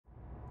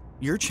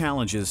Your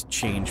challenges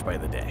change by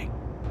the day.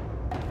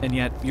 And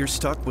yet, you're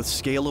stuck with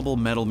scalable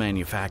metal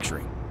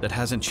manufacturing that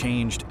hasn't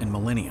changed in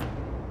millennia.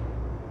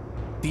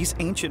 These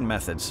ancient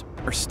methods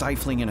are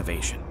stifling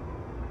innovation,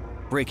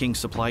 breaking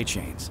supply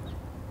chains,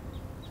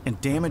 and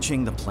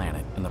damaging the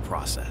planet in the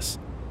process.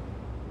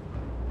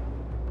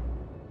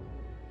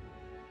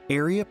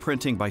 Area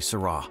printing by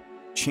Seurat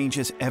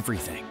changes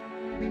everything.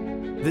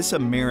 This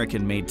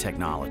American-made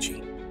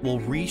technology will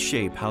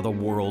reshape how the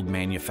world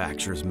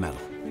manufactures metal.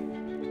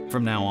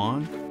 From now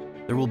on,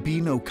 there will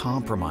be no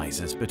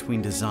compromises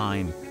between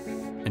design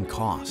and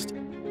cost,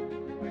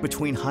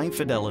 between high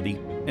fidelity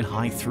and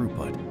high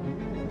throughput,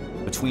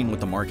 between what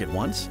the market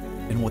wants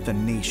and what the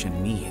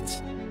nation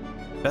needs.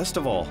 Best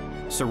of all,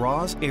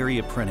 Seurat's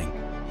area printing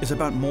is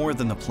about more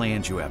than the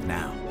plans you have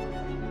now.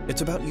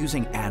 It's about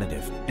using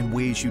additive in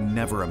ways you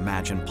never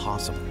imagined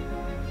possible.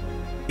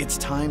 It's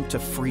time to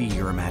free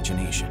your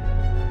imagination,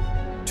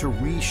 to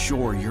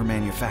reshore your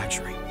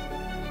manufacturing,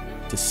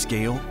 to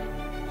scale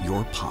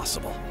your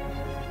possible.